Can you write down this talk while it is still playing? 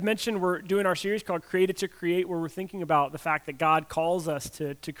Mentioned we're doing our series called Created to Create, where we're thinking about the fact that God calls us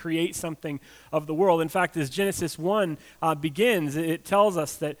to create something of the world. In fact, as Genesis 1 begins, it tells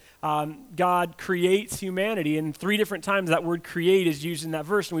us that God creates humanity, and 3 different times that word create is used in that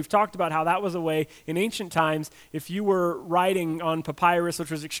verse. And we've talked about how that was a way in ancient times, if you were writing on papyrus,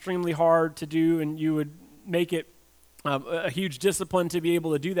 which was extremely hard to do, and you would make it a huge discipline to be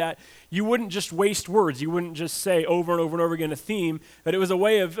able to do that, you wouldn't just waste words. You wouldn't just say over and over and over again a theme, but it was a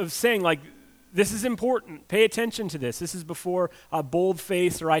way of saying, like, this is important. Pay attention to this. This is before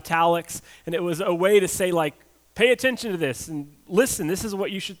boldface or italics, and it was a way to say, like, pay attention to this and listen. This is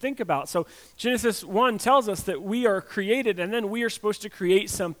what you should think about. So Genesis 1 tells us that we are created, and then we are supposed to create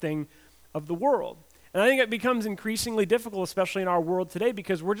something of the world. And I think it becomes increasingly difficult, especially in our world today,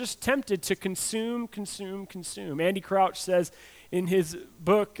 because we're just tempted to consume. Andy Crouch says in his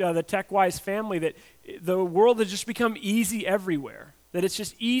book, The Tech-Wise Family, that the world has just become easy everywhere, that it's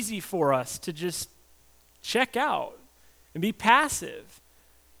just easy for us to just check out and be passive,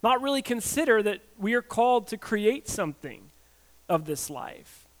 not really consider that we are called to create something of this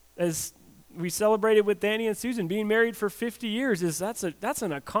life. As we celebrated with Danny and Susan, being married for 50 years, that's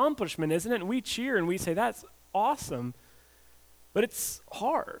an accomplishment, isn't it? And we cheer and we say, that's awesome, but it's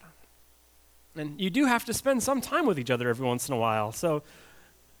hard. And you do have to spend some time with each other every once in a while. So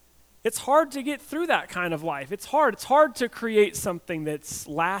it's hard to get through that kind of life. It's hard. It's hard to create something that's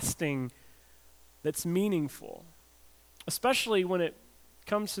lasting, that's meaningful, especially when it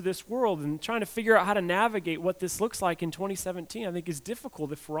comes to this world, and trying to figure out how to navigate what this looks like in 2017, I think is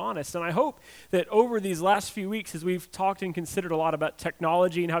difficult if we're honest. And I hope that over these last few weeks, as we've talked and considered a lot about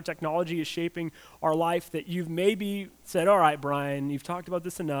technology and how technology is shaping our life, that you've maybe said, all right, Brian, you've talked about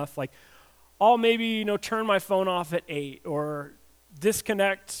this enough. Like, I'll maybe, turn my phone off at 8 or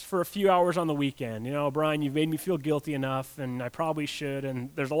disconnect for a few hours on the weekend. Brian, you've made me feel guilty enough, and I probably should.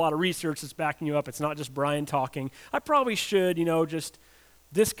 And there's a lot of research that's backing you up. It's not just Brian talking. I probably should, just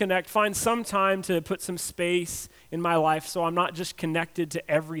disconnect, find some time to put some space in my life so I'm not just connected to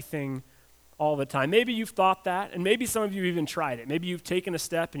everything all the time. Maybe you've thought that, and maybe some of you even tried it. Maybe you've taken a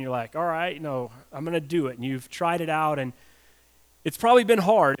step and you're like, all right, I'm going to do it. And you've tried it out, and it's probably been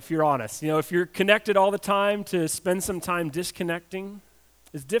hard if you're honest. If you're connected all the time, to spend some time disconnecting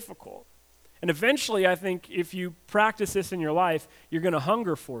is difficult. And eventually, I think if you practice this in your life, you're going to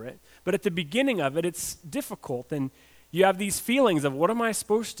hunger for it. But at the beginning of it, it's difficult, and you have these feelings of, what am I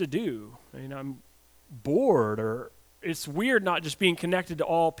supposed to do? I'm bored, or it's weird not just being connected to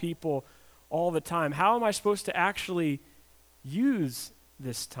all people all the time. How am I supposed to actually use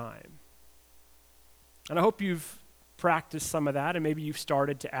this time? And I hope you've practiced some of that, and maybe you've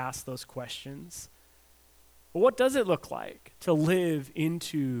started to ask those questions. But what does it look like to live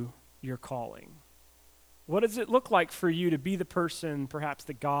into your calling? What does it look like for you to be the person perhaps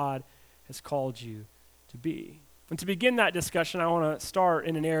that God has called you to be? And to begin that discussion, I want to start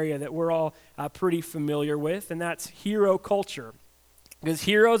in an area that we're all pretty familiar with, and that's hero culture. Because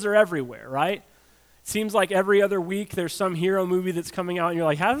heroes are everywhere, right? It seems like every other week there's some hero movie that's coming out, and you're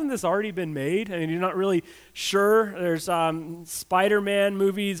like, hasn't this already been made? And you're not really sure. There's Spider-Man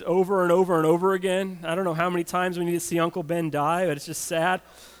movies over and over and over again. I don't know how many times we need to see Uncle Ben die, but it's just sad.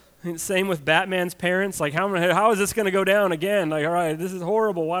 And same with Batman's parents. Like, how is this going to go down again? Like, all right, this is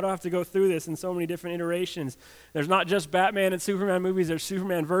horrible. Why do I have to go through this in so many different iterations? There's not just Batman and Superman movies. There's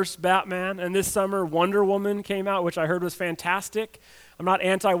Superman versus Batman. And this summer, Wonder Woman came out, which I heard was fantastic. I'm not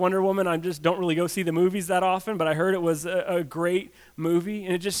anti-Wonder Woman. I just don't really go see the movies that often, but I heard it was a great movie.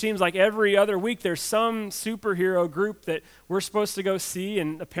 And it just seems like every other week there's some superhero group that we're supposed to go see,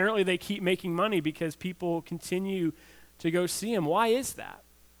 and apparently they keep making money because people continue to go see them. Why is that?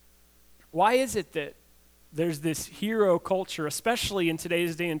 Why is it that there's this hero culture, especially in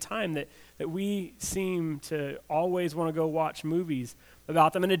today's day and time, that we seem to always want to go watch movies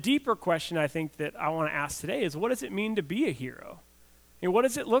about them? And a deeper question I think that I want to ask today is, what does it mean to be a hero? And what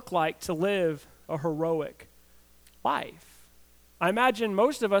does it look like to live a heroic life? I imagine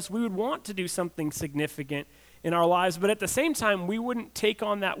most of us, we would want to do something significant in our lives, but at the same time, we wouldn't take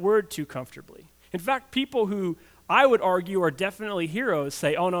on that word too comfortably. In fact, people who I would argue are definitely heroes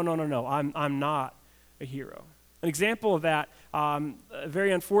say, oh, no, I'm not a hero. An example of that, a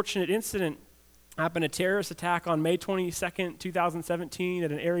very unfortunate incident happened, a terrorist attack on May 22nd, 2017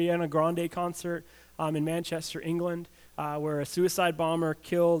 at an Ariana Grande concert in Manchester, England, where a suicide bomber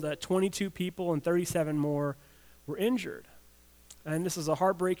killed 22 people and 37 more were injured. And this is a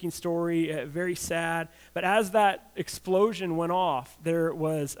heartbreaking story, very sad. But as that explosion went off, there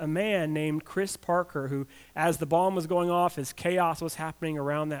was a man named Chris Parker who, as the bomb was going off, as chaos was happening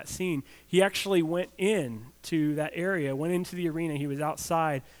around that scene, he actually went in to that area, went into the arena. He was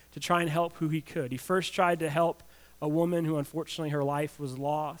outside to try and help who he could. He first tried to help a woman who, unfortunately, her life was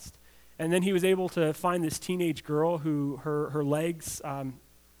lost. And then he was able to find this teenage girl who her legs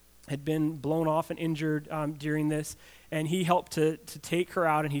had been blown off and injured during this, and he helped to take her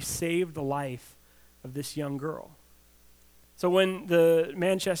out, and he saved the life of this young girl. So when the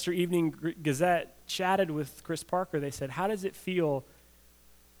Manchester Evening Gazette chatted with Chris Parker, they said, how does it feel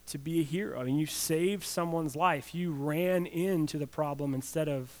to be a hero? I mean, you saved someone's life. You ran into the problem instead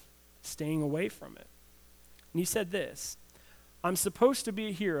of staying away from it. And he said this, I'm supposed to be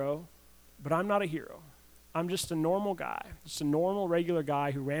a hero, but I'm not a hero. I'm just a normal guy, just a normal, regular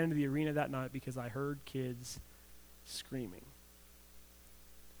guy who ran into the arena that night because I heard kids screaming.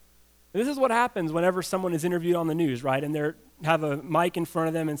 And this is what happens whenever someone is interviewed on the news, right? And they have a mic in front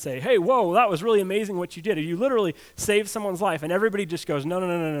of them and say, hey, whoa, that was really amazing what you did. You literally saved someone's life. And everybody just goes, no.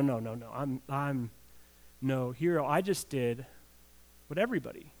 I'm no hero. I just did what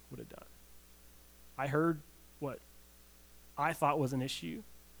everybody would have done. I heard what I thought was an issue,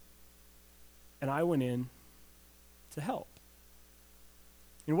 and I went in to help.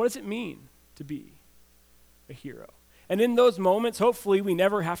 And what does it mean to be a hero? And in those moments, hopefully we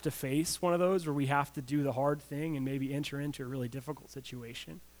never have to face one of those where we have to do the hard thing and maybe enter into a really difficult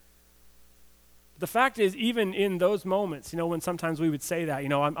situation. But the fact is, even in those moments, when sometimes we would say that,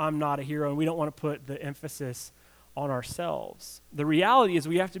 I'm not a hero, and we don't want to put the emphasis on ourselves. The reality is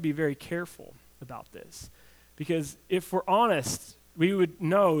we have to be very careful about this, because if we're honest, we would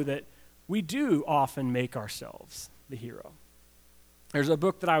know that we do often make ourselves the hero. There's a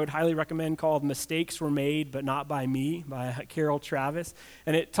book that I would highly recommend called Mistakes Were Made But Not By Me by Carol Travis.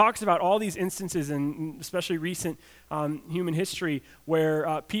 And it talks about all these instances, in especially recent human history,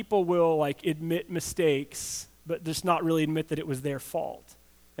 where people will admit mistakes, but just not really admit that it was their fault.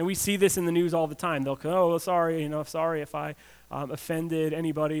 And we see this in the news all the time. They'll go, sorry if I offended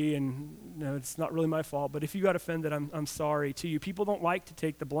anybody, and it's not really my fault, but if you got offended, I'm sorry to you. People don't like to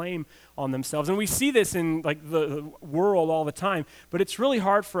take the blame on themselves. And we see this in the world all the time, but it's really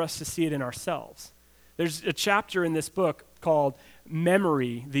hard for us to see it in ourselves. There's a chapter in this book called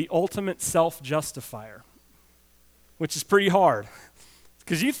Memory, the Ultimate Self-Justifier, which is pretty hard,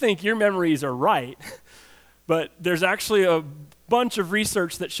 because you think your memories are right, but there's actually a bunch of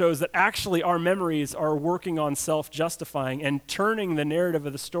research that shows that actually our memories are working on self-justifying and turning the narrative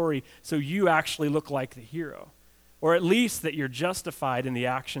of the story so you actually look like the hero, or at least that you're justified in the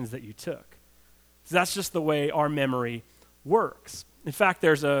actions that you took. So that's just the way our memory works. In fact,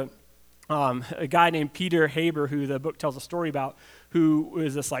 there's a guy named Peter Haber, who the book tells a story about, who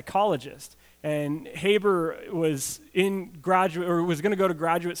is a psychologist. And Haber was going to go to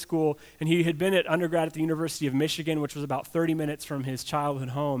graduate school, and he had been at undergrad at the University of Michigan, which was about 30 minutes from his childhood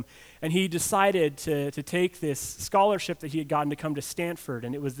home. And he decided to take this scholarship that he had gotten to come to Stanford,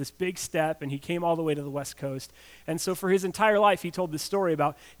 and it was this big step, and he came all the way to the West Coast. And so for his entire life, he told this story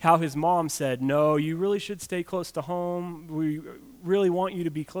about how his mom said, no, you really should stay close to home. We really want you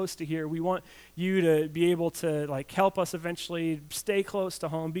to be close to here. We want you to be able to help us eventually stay close to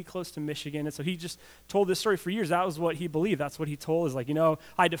home, be close to Michigan. And so he just told this story for years. That was what he believed. That's what he told, is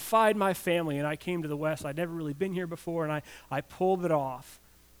I defied my family and I came to the West. I'd never really been here before, and I pulled it off.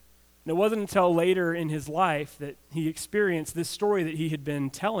 And it wasn't until later in his life that he experienced this story that he had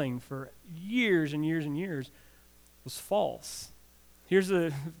been telling for years and years and years was false. Here's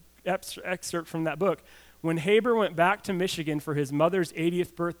an excerpt from that book. When Haber went back to Michigan for his mother's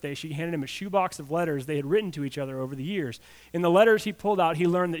 80th birthday, she handed him a shoebox of letters they had written to each other over the years. In the letters he pulled out, he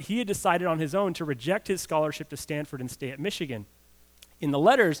learned that he had decided on his own to reject his scholarship to Stanford and stay at Michigan. In the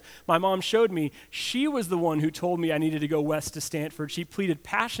letters my mom showed me, she was the one who told me I needed to go west to Stanford. She pleaded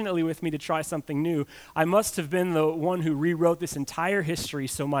passionately with me to try something new. I must have been the one who rewrote this entire history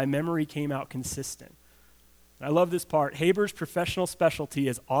so my memory came out consistent. I love this part. Haber's professional specialty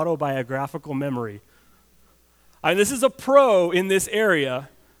is autobiographical memory. This is a pro in this area,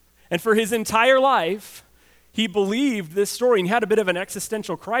 and for his entire life, he believed this story, and he had a bit of an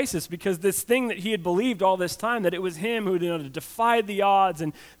existential crisis because this thing that he had believed all this time, that it was him who defied the odds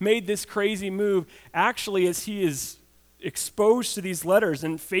and made this crazy move, actually, as he is exposed to these letters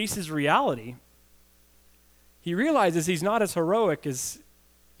and faces reality, he realizes he's not as heroic as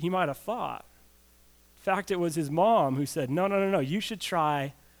he might have thought. In fact, it was his mom who said, no, you should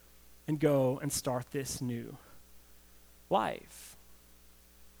try and go and start this new life.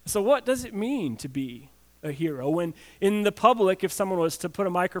 So what does it mean to be a hero. When in the public, if someone was to put a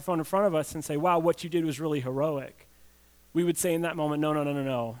microphone in front of us and say, wow, what you did was really heroic, we would say in that moment,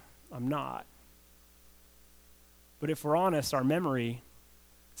 no, I'm not. But if we're honest, our memory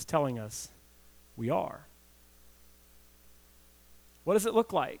is telling us we are. What does it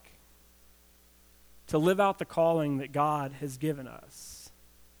look like to live out the calling that God has given us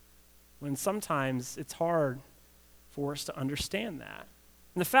when sometimes it's hard for us to understand that?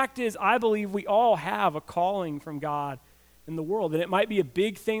 And the fact is, I believe we all have a calling from God in the world. And it might be a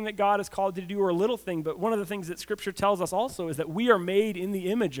big thing that God has called you to do or a little thing, but one of the things that Scripture tells us also is that we are made in the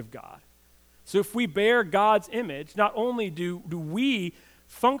image of God. So if we bear God's image, not only do we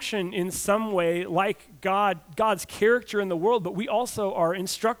function in some way like God's character in the world, but we also are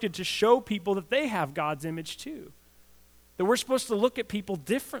instructed to show people that they have God's image too. That we're supposed to look at people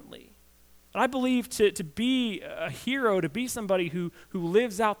differently. And I believe to be a hero, to be somebody who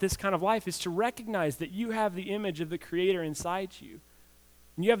lives out this kind of life, is to recognize that you have the image of the Creator inside you.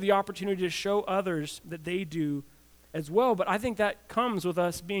 And you have the opportunity to show others that they do as well. But I think that comes with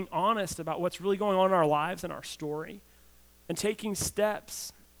us being honest about what's really going on in our lives and our story, and taking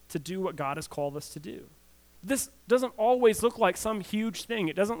steps to do what God has called us to do. This doesn't always look like some huge thing.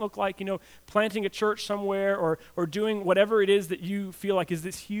 It doesn't look like, planting a church somewhere or doing whatever it is that you feel like is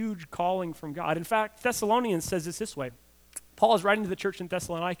this huge calling from God. In fact, Thessalonians says this way. Paul is writing to the church in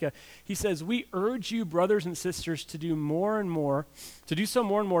Thessalonica. He says, we urge you, brothers and sisters, to do so more and more,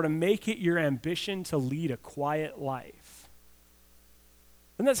 to make it your ambition to lead a quiet life.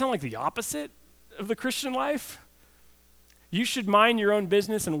 Doesn't that sound like the opposite of the Christian life? You should mind your own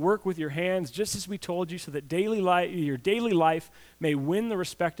business and work with your hands, just as we told you, so that your daily life may win the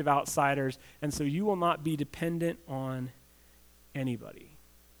respect of outsiders, and so you will not be dependent on anybody.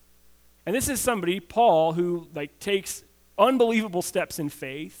 And this is somebody, Paul, who takes unbelievable steps in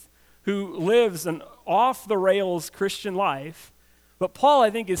faith, who lives an off-the-rails Christian life. But Paul, I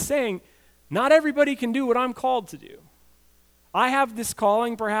think, is saying, not everybody can do what I'm called to do. I have this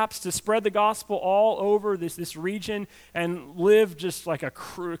calling, perhaps, to spread the gospel all over this region and live just like a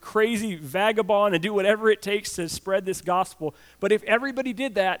crazy vagabond and do whatever it takes to spread this gospel. But if everybody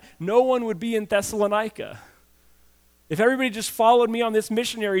did that, no one would be in Thessalonica. If everybody just followed me on this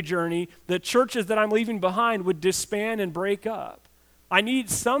missionary journey, the churches that I'm leaving behind would disband and break up. I need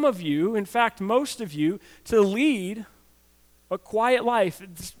some of you, in fact, most of you, to lead a quiet life.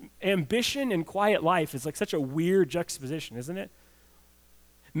 Ambition and quiet life is like such a weird juxtaposition, isn't it?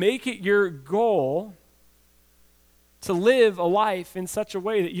 Make it your goal to live a life in such a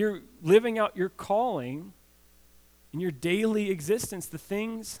way that you're living out your calling in your daily existence, the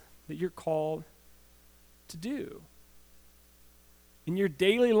things that you're called to do. In your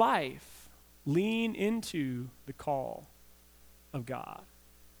daily life, lean into the call of God.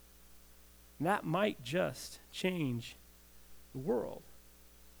 And that might just change the world.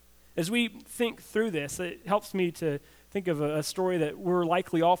 As we think through this, it helps me to think of a story that we're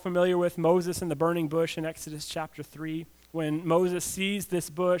likely all familiar with, Moses and the burning bush in Exodus chapter 3, when Moses sees this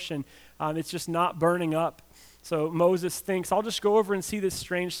bush and it's just not burning up. So Moses thinks, I'll just go over and see this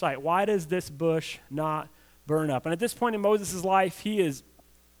strange sight. Why does this bush not burn up? And at this point in Moses' life, he is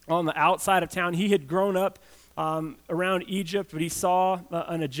on the outside of town. He had grown up around Egypt, but he saw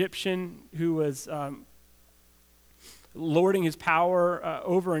an Egyptian who was lording his power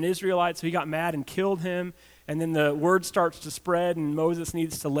over an Israelite, so he got mad and killed him. And then the word starts to spread, and Moses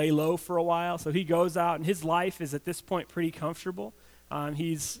needs to lay low for a while. So he goes out, and his life is at this point pretty comfortable.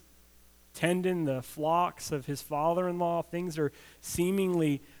 He's tending the flocks of his father-in-law. Things are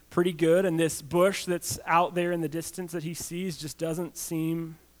seemingly pretty good, and this bush that's out there in the distance that he sees just doesn't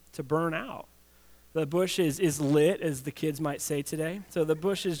seem to burn out. The bush is lit, as the kids might say today. So the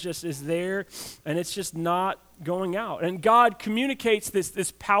bush is there, and it's just not going out. And God communicates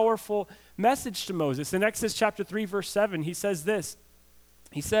this powerful message to Moses. In Exodus chapter 3, verse 7, he says this.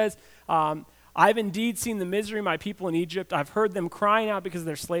 He says, I've indeed seen the misery of my people in Egypt. I've heard them crying out because of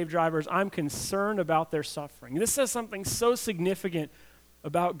their slave drivers. I'm concerned about their suffering. This says something so significant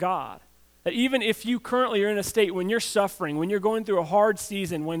about God. That even if you currently are in a state when you're suffering, when you're going through a hard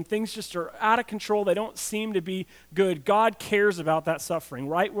season, when things just are out of control, they don't seem to be good, God cares about that suffering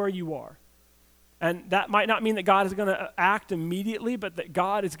right where you are. And that might not mean that God is going to act immediately, but that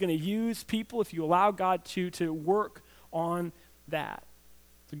God is going to use people if you allow God to work on that.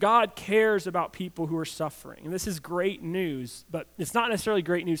 So God cares about people who are suffering. And this is great news, but it's not necessarily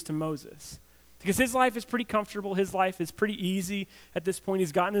great news to Moses. Because his life is pretty comfortable. His life is pretty easy at this point.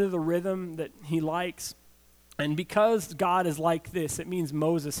 He's gotten into the rhythm that he likes. And because God is like this, it means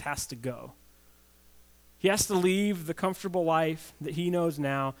Moses has to go. He has to leave the comfortable life that he knows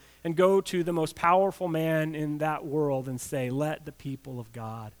now and go to the most powerful man in that world and say, let the people of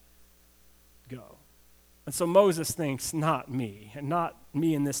God go. And so Moses thinks, not me, and not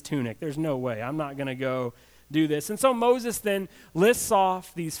me in this tunic. There's no way. I'm not going to go do this. And so Moses then lists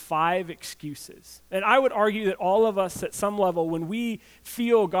off these 5 excuses. And I would argue that all of us at some level, when we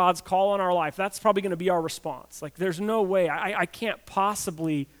feel God's call on our life, that's probably going to be our response. Like, there's no way. I can't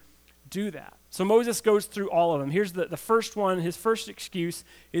possibly do that. So Moses goes through all of them. Here's the first one. His first excuse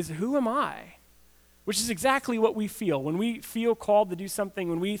is, who am I? Which is exactly what we feel. When we feel called to do something,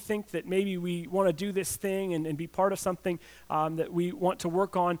 when we think that maybe we want to do this thing and be part of something that we want to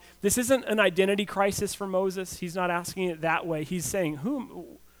work on, this isn't an identity crisis for Moses. He's not asking it that way. He's saying,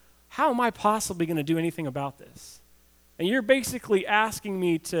 how am I possibly going to do anything about this? And you're basically asking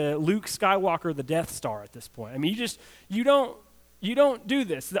me to Luke Skywalker the Death Star at this point. I mean, you don't do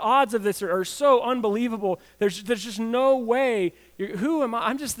this. The odds of this are so unbelievable. There's just no way. Who am I?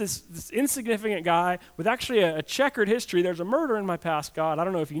 I'm just this insignificant guy with actually a checkered history. There's a murder in my past, God. I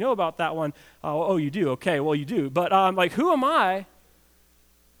don't know if you know about that one. Oh, you do? Okay, well, you do. But who am I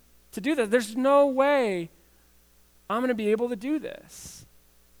to do that? There's no way I'm going to be able to do this.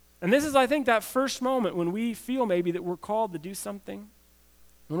 And this is, I think, that first moment when we feel maybe that we're called to do something,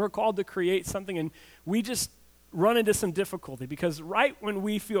 when we're called to create something, and we just run into some difficulty, because right when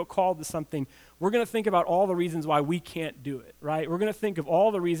we feel called to something, we're going to think about all the reasons why we can't do it, right? We're going to think of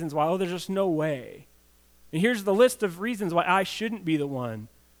all the reasons why, there's just no way. And here's the list of reasons why I shouldn't be the one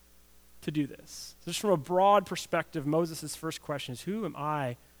to do this. So just from a broad perspective, Moses' first question is, who am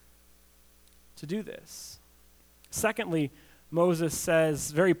I to do this? Secondly, Moses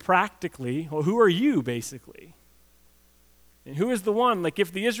says very practically, well, who are you, basically? And who is the one? Like,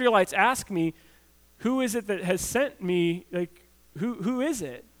 if the Israelites ask me, who is it that has sent me? Like, who is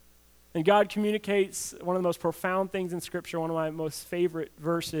it? And God communicates one of the most profound things in Scripture, one of my most favorite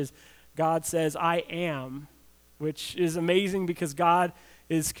verses. God says, I am, which is amazing because God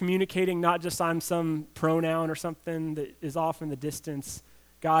is communicating not just I'm some pronoun or something that is off in the distance.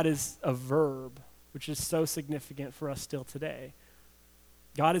 God is a verb, which is so significant for us still today.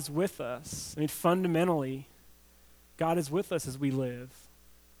 God is with us. I mean, fundamentally, God is with us as we live.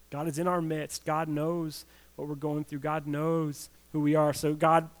 God is in our midst. God knows what we're going through. God knows who we are. So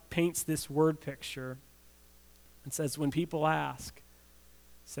God paints this word picture and says, when people ask,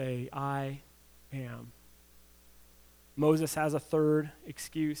 say, I am. Moses has a third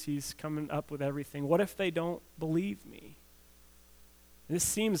excuse. He's coming up with everything. What if they don't believe me? This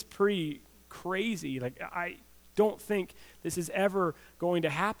seems pretty crazy. Like, I don't think this is ever going to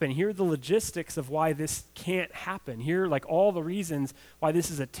happen. Here are the logistics of why this can't happen. Here are like all the reasons why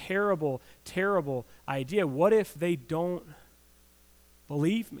this is a terrible, terrible idea. What if they don't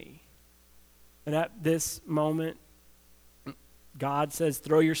believe me? And at this moment, God says,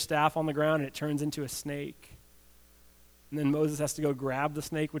 throw your staff on the ground, and it turns into a snake. And then Moses has to go grab the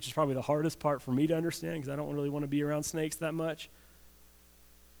snake, which is probably the hardest part for me to understand because I don't really want to be around snakes that much.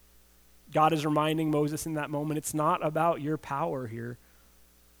 God is reminding Moses in that moment, it's not about your power here.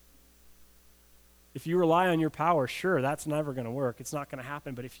 If you rely on your power, sure, that's never going to work. It's not going to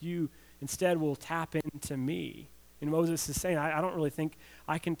happen. But if you instead will tap into me, and Moses is saying, I don't really think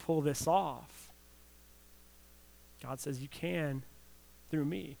I can pull this off. God says, you can through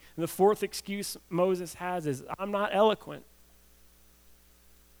me. And the fourth excuse Moses has is, I'm not eloquent.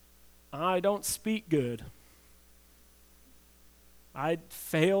 I don't speak good. I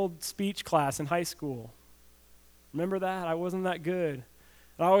failed speech class in high school. Remember that? I wasn't that good. And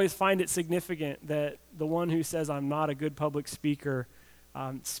I always find it significant that the one who says I'm not a good public speaker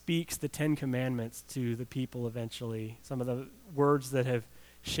speaks the 10 Commandments to the people eventually. Some of the words that have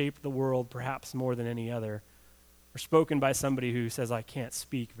shaped the world perhaps more than any other are spoken by somebody who says I can't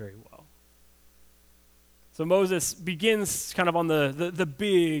speak very well. So Moses begins kind of on the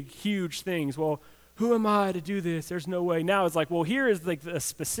big, huge things. Well, who am I to do this? There's no way. Now it's like, well, here is like a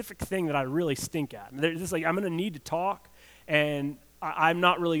specific thing that I really stink at. There's just like, I'm going to need to talk, and I'm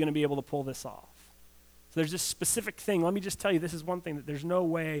not really going to be able to pull this off. So there's this specific thing. Let me just tell you, this is one thing that there's no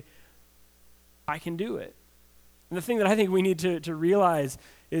way I can do it. And the thing that I think we need to realize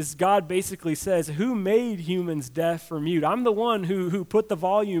is God basically says, who made humans deaf or mute? I'm the one who put the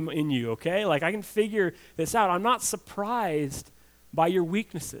volume in you, okay? Like, I can figure this out. I'm not surprised by your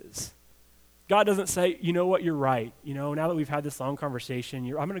weaknesses. God doesn't say, you know what, you're right. You know, now that we've had this long conversation,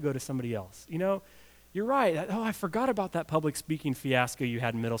 I'm going to go to somebody else. You know, you're right. Oh, I forgot about that public speaking fiasco you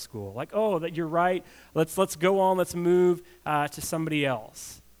had in middle school. Like, oh, that you're right. Let's go on. Let's move to somebody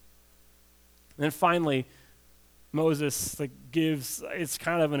else. And then finally, Moses it's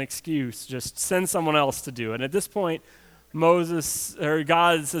kind of an excuse, just send someone else to do it. And at this point,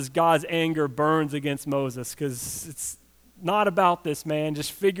 God says God's anger burns against Moses because it's not about this, man.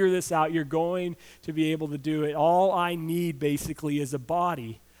 Just figure this out. You're going to be able to do it. All I need basically is a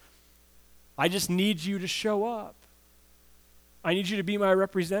body. I just need you to show up. I need you to be my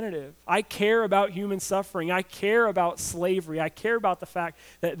representative. I care about human suffering. I care about slavery. I care about the fact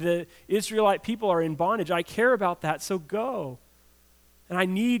that the Israelite people are in bondage. I care about that, so go. And I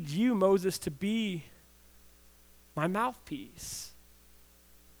need you, Moses, to be my mouthpiece.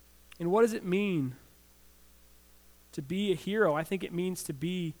 And what does it mean to be a hero? I think it means to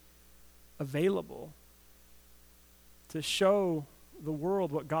be available, to show the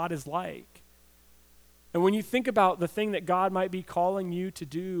world what God is like. And when you think about the thing that God might be calling you to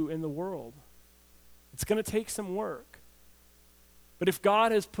do in the world, it's going to take some work. But if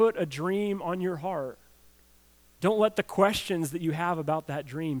God has put a dream on your heart, don't let the questions that you have about that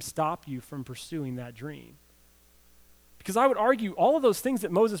dream stop you from pursuing that dream. Because I would argue all of those things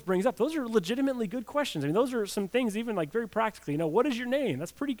that Moses brings up, those are legitimately good questions. I mean, those are some things even like very practically. What is your name?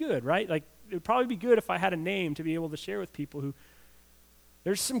 That's pretty good, right? Like, it would probably be good if I had a name to be able to share with people who,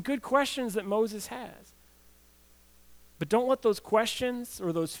 there's some good questions that Moses has. But don't let those questions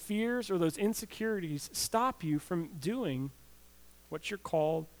or those fears or those insecurities stop you from doing what you're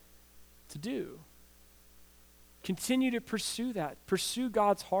called to do. Continue to pursue that. Pursue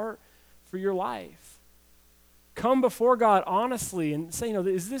God's heart for your life. Come before God honestly and say,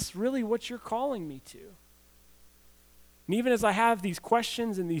 is this really what you're calling me to? And even as I have these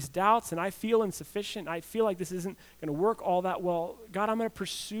questions and these doubts and I feel insufficient, I feel like this isn't going to work all that well, God, I'm going to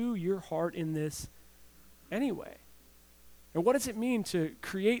pursue your heart in this anyway. And what does it mean to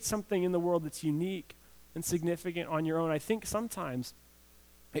create something in the world that's unique and significant on your own? I think sometimes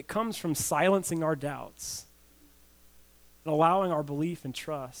it comes from silencing our doubts and allowing our belief and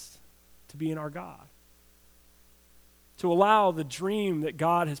trust to be in our God. To allow the dream that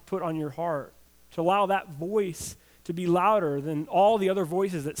God has put on your heart, to allow that voice to be louder than all the other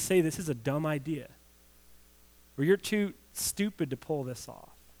voices that say this is a dumb idea, or you're too stupid to pull this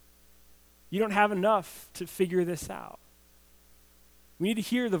off. You don't have enough to figure this out. We need to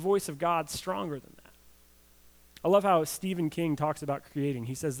hear the voice of God stronger than that. I love how Stephen King talks about creating.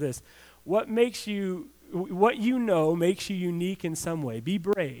 He says this, what you know makes you unique in some way. Be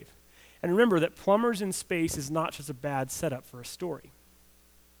brave. And remember that Plumbers in Space is not just a bad setup for a story.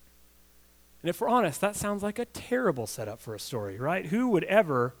 And if we're honest, that sounds like a terrible setup for a story, right? Who would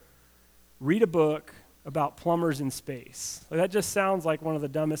ever read a book about plumbers in space? That just sounds like one of the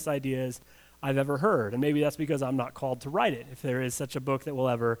dumbest ideas I've ever heard. And maybe that's because I'm not called to write it, if there is such a book that will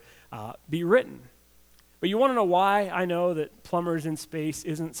ever be written. But you want to know why I know that Plumbers in Space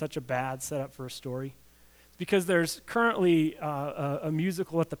isn't such a bad setup for a story? It's because there's currently a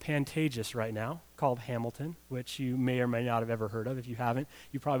musical at the Pantages right now called Hamilton, which you may or may not have ever heard of. If you haven't,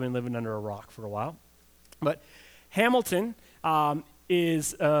 you've probably been living under a rock for a while. But Hamilton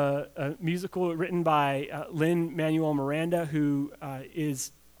is a musical written by Lin-Manuel Miranda, who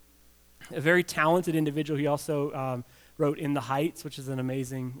is a very talented individual. He also wrote In the Heights, which is an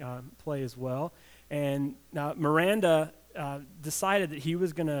amazing play as well. And Miranda decided that he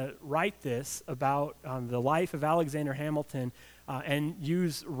was going to write this about the life of Alexander Hamilton and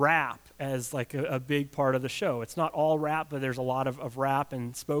use rap as like a big part of the show. It's not all rap, but there's a lot of rap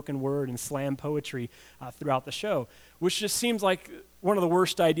and spoken word and slam poetry throughout the show, which just seems like one of the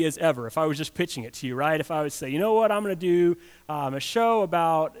worst ideas ever if I was just pitching it to you, right? If I would say, you know what, I'm going to do a show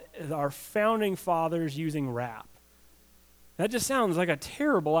about our founding fathers using rap. That just sounds like a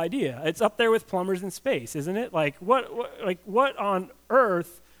terrible idea. It's up there with Plumbers in Space, isn't it? Like what on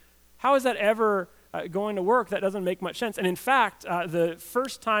earth? How is that ever going to work? That doesn't make much sense. And in fact, the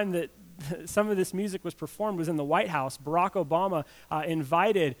first time that some of this music was performed was in the White House. Barack Obama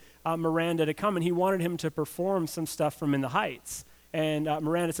invited Miranda to come, and he wanted him to perform some stuff from In the Heights. And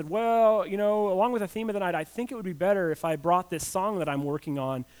Miranda said, well, along with the theme of the night, I think it would be better if I brought this song that I'm working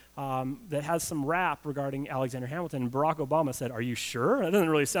on that has some rap regarding Alexander Hamilton. And Barack Obama said, are you sure? That doesn't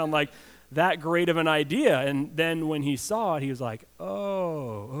really sound like that great of an idea. And then when he saw it, he was like,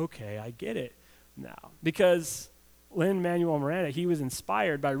 oh, okay, I get it now. Because Lin-Manuel Miranda, he was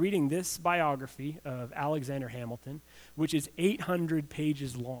inspired by reading this biography of Alexander Hamilton, which is 800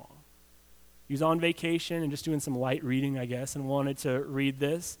 pages long. He was on vacation and just doing some light reading, I guess, and wanted to read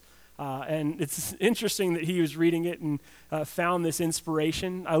this. And it's interesting that he was reading it and found this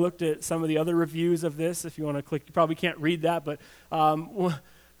inspiration. I looked at some of the other reviews of this. If you want to click, you probably can't read that, but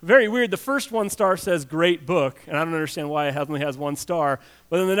Very weird. The first 1 star says great book, and I don't understand why it only has 1 star.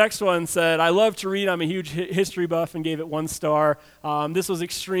 But then the next one said, I love to read. I'm a huge history buff, and gave it 1 star. This was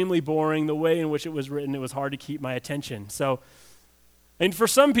extremely boring. The way in which it was written, it was hard to keep my attention. So, and for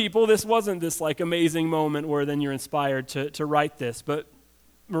some people, this wasn't this like amazing moment where then you're inspired to write this. But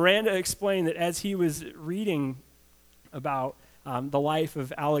Miranda explained that as he was reading about the life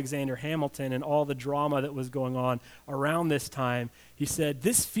of Alexander Hamilton and all the drama that was going on around this time, he said,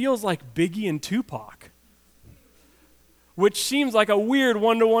 this feels like Biggie and Tupac, which seems like a weird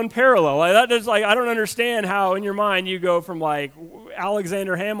one-to-one parallel. I don't understand how in your mind you go from like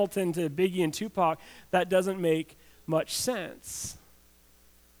Alexander Hamilton to Biggie and Tupac. That doesn't make much sense.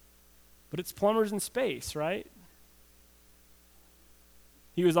 But it's Plumbers in Space, right?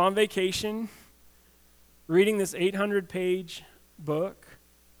 He was on vacation reading this 800-page book,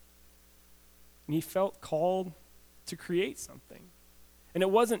 and he felt called to create something. And it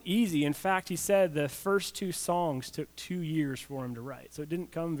wasn't easy. In fact, he said the first 2 songs took 2 years for him to write, so it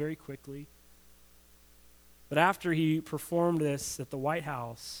didn't come very quickly. But after he performed this at the White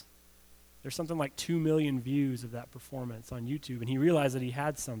House, there's something like 2 million views of that performance on YouTube, and he realized that he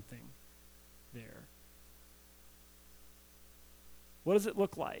had something there. What does it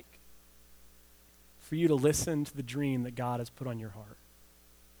look like for you to listen to the dream that God has put on your heart?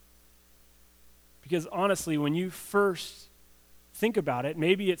 Because honestly, when you first think about it,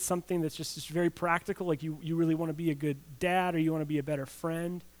 maybe it's something that's just very practical, like you really want to be a good dad, or you want to be a better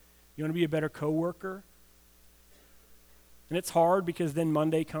friend, you want to be a better coworker. And it's hard because then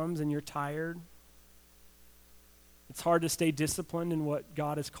Monday comes and you're tired. It's hard to stay disciplined in what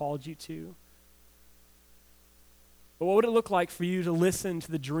God has called you to. But what would it look like for you to listen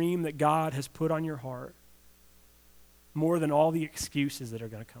to the dream that God has put on your heart more than all the excuses that are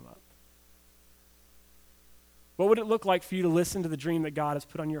going to come up? What would it look like for you to listen to the dream that God has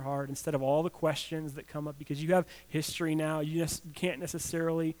put on your heart instead of all the questions that come up? Because you have history now. You can't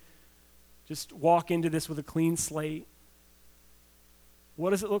necessarily just walk into this with a clean slate. What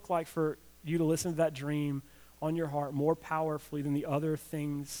does it look like for you to listen to that dream on your heart more powerfully than the other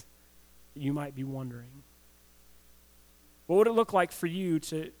things that you might be wondering? What would it look like for you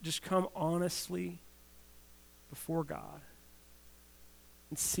to just come honestly before God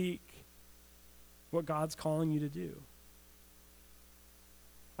and seek what God's calling you to do?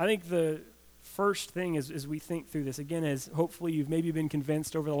 I think the first thing as we think through this, again, is hopefully you've maybe been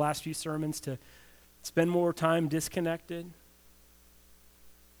convinced over the last few sermons to spend more time disconnected.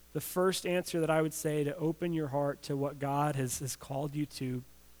 The first answer that I would say to open your heart to what God has called you to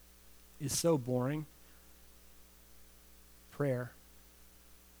is so boring. Prayer.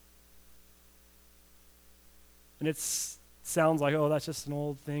 And it sounds like, oh, that's just an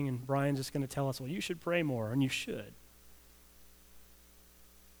old thing, and Brian's just going to tell us, well, you should pray more, and you should.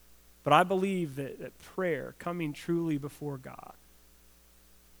 But I believe that prayer, coming truly before God,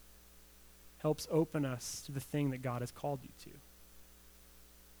 helps open us to the thing that God has called you to.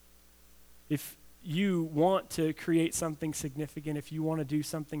 If you want to create something significant, if you want to do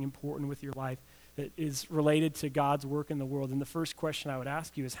something important with your life that is related to God's work in the world, then the first question I would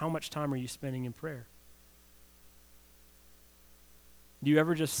ask you is, how much time are you spending in prayer? Do you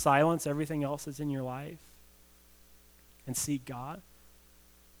ever just silence everything else that's in your life and seek God?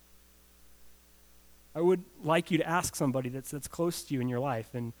 I would like you to ask somebody that's close to you in your life,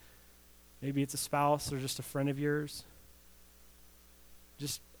 and maybe it's a spouse or just a friend of yours.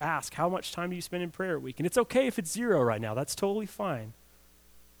 Just ask, how much time do you spend in prayer a week? And it's okay if it's 0 right now. That's totally fine.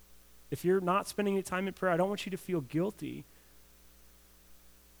 If you're not spending any time in prayer, I don't want you to feel guilty.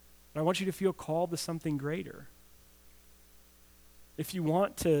 But I want you to feel called to something greater. If you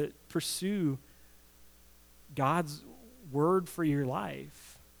want to pursue God's word for your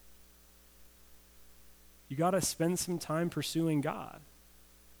life, you got to spend some time pursuing God.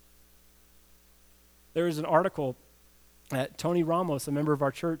 There was an article that Tony Ramos, a member of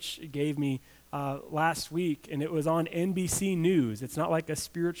our church, gave me last week, and it was on NBC News. It's not like a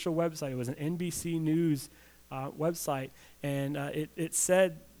spiritual website. It was an NBC News website, and it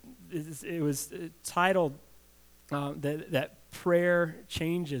said, it was titled that prayer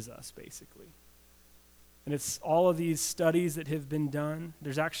changes us, basically. And it's all of these studies that have been done.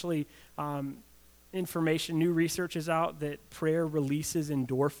 There's actually information, new research is out that prayer releases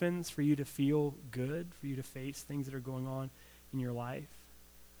endorphins for you to feel good, for you to face things that are going on in your life.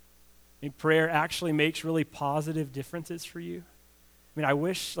 And prayer actually makes really positive differences for you. I mean, I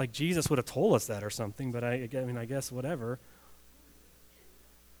wish like Jesus would have told us that or something, but I guess whatever.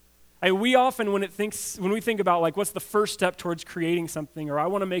 We often, when we think about like what's the first step towards creating something, or I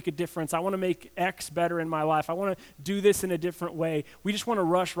want to make a difference, I want to make X better in my life, I want to do this in a different way, we just want to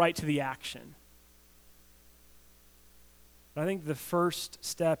rush right to the action. But I think the first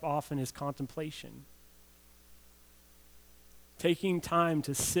step often is contemplation. Taking time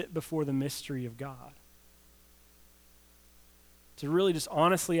to sit before the mystery of God. To really just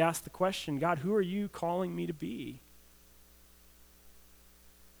honestly ask the question, God, who are you calling me to be?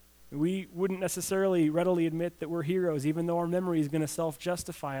 We wouldn't necessarily readily admit that we're heroes, even though our memory is going to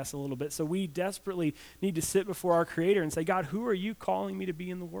self-justify us a little bit. So we desperately need to sit before our Creator and say, God, who are you calling me to be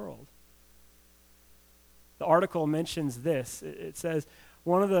in the world? The article mentions this. It says,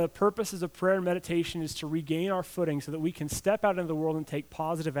 one of the purposes of prayer and meditation is to regain our footing so that we can step out into the world and take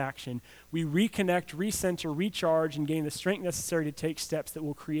positive action. We reconnect, recenter, recharge, and gain the strength necessary to take steps that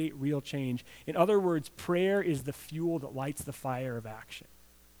will create real change. In other words, prayer is the fuel that lights the fire of action.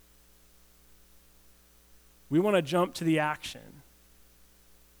 We want to jump to the action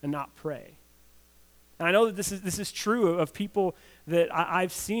and not pray. And I know that this is true of people that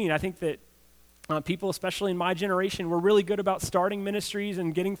I've seen. I think that people, especially in my generation, were really good about starting ministries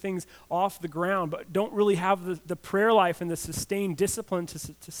and getting things off the ground, but don't really have the prayer life and the sustained discipline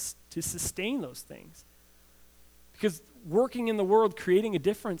to sustain those things. Because working in the world, creating a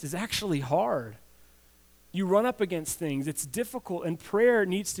difference is actually hard. You run up against things. It's difficult, and prayer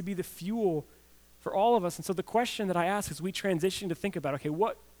needs to be the fuel for all of us. And so the question that I ask as we transition to think about, okay,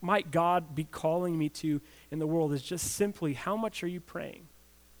 what might God be calling me to in the world is just simply, how much are you praying?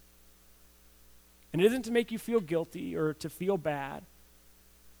 And it isn't to make you feel guilty or to feel bad,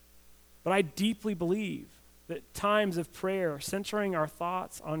 but I deeply believe that times of prayer, centering our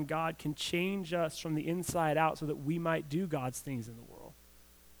thoughts on God, can change us from the inside out so that we might do God's things in the world,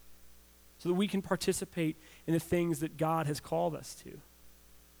 so that we can participate in the things that God has called us to.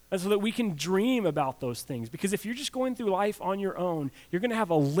 And so that we can dream about those things. Because if you're just going through life on your own, you're going to have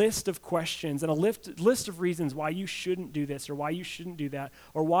a list of questions and a list of reasons why you shouldn't do this or why you shouldn't do that,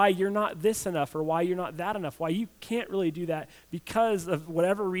 or why you're not this enough or why you're not that enough, why you can't really do that because of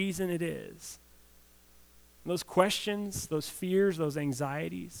whatever reason it is. And those questions, those fears, those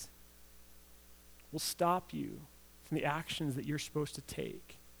anxieties will stop you from the actions that you're supposed to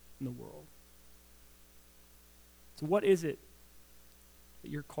take in the world. So what is it that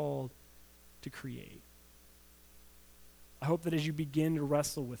you're called to create? I hope that as you begin to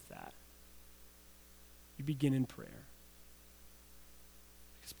wrestle with that, you begin in prayer.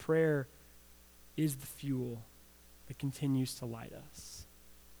 Because prayer is the fuel that continues to light us,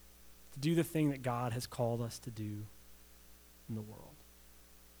 to do the thing that God has called us to do in the world.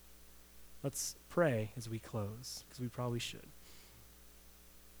 Let's pray as we close, because we probably should.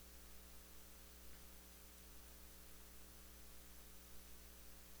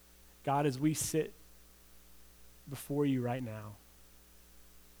 God, as we sit before you right now,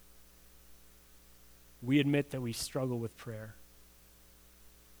 we admit that we struggle with prayer.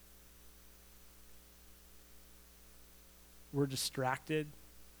 We're distracted.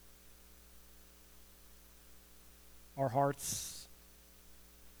 Our hearts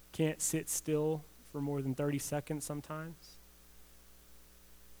can't sit still for more than 30 seconds sometimes.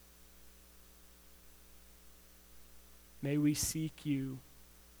 May we seek you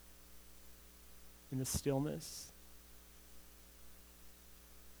in the stillness.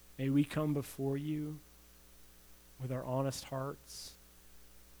 May we come before you with our honest hearts.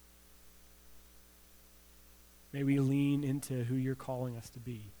 May we lean into who you're calling us to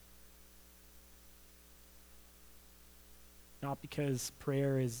be. Not because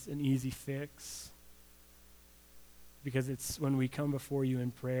prayer is an easy fix, because it's when we come before you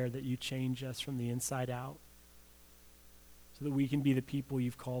in prayer that you change us from the inside out so that we can be the people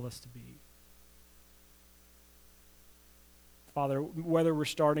you've called us to be. Father, whether we're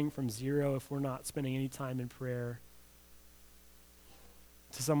starting from zero, if we're not spending any time in prayer,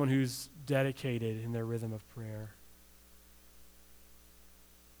 to someone who's dedicated in their rhythm of prayer,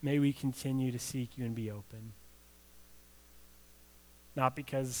 may we continue to seek you and be open. Not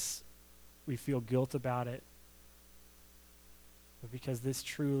because we feel guilt about it, but because this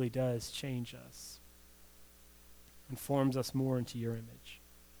truly does change us and forms us more into your image.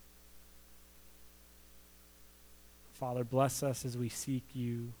 Father, bless us as we seek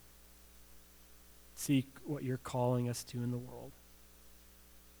you, seek what you're calling us to in the world.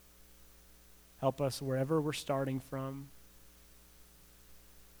 Help us wherever we're starting from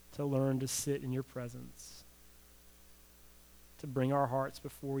to learn to sit in your presence, to bring our hearts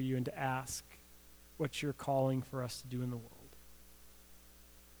before you and to ask what you're calling for us to do in the world.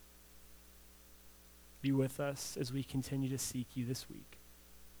 Be with us as we continue to seek you this week.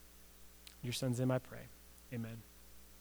 In your son's name I pray. Amen.